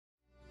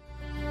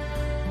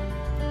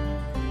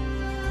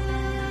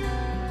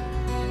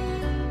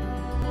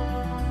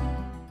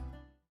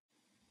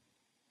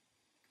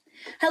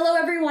Hello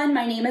everyone,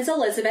 my name is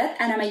Elizabeth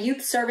and I'm a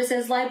Youth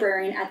Services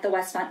Librarian at the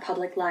Westmont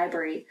Public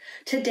Library.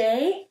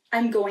 Today,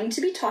 I'm going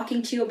to be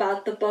talking to you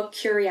about the book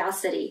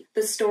Curiosity,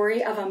 the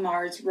story of a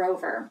Mars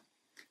rover.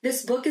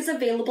 This book is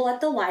available at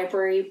the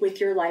library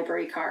with your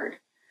library card.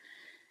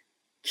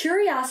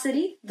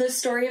 Curiosity, the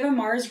story of a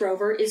Mars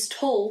rover, is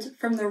told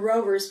from the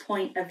rover's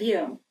point of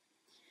view.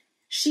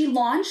 She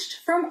launched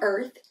from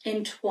Earth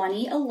in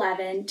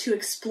 2011 to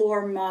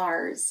explore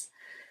Mars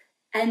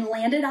and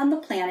landed on the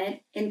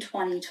planet in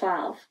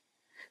 2012.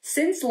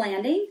 Since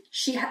landing,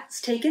 she has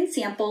taken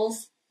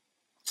samples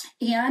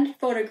and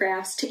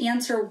photographs to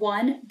answer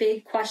one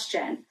big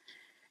question: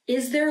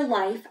 is there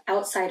life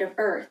outside of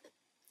Earth?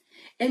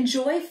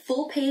 Enjoy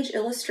full-page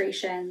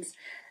illustrations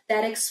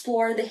that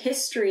explore the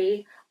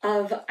history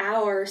of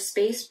our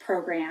space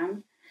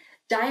program,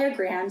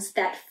 diagrams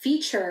that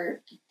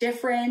feature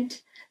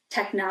different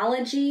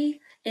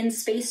technology in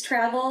space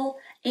travel,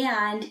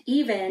 and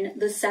even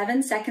the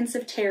 7 seconds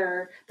of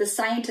terror the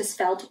scientists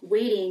felt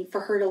waiting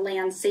for her to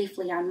land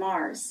safely on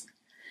Mars.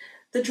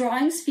 The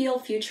drawings feel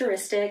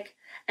futuristic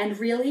and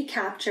really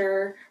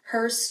capture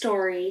her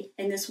story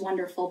in this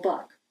wonderful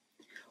book.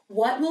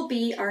 What will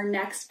be our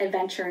next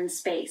adventure in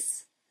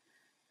space?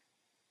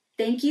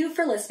 Thank you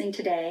for listening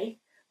today.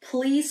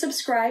 Please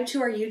subscribe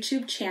to our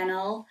YouTube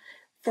channel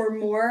for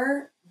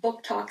more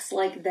book talks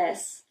like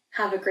this.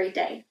 Have a great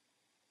day.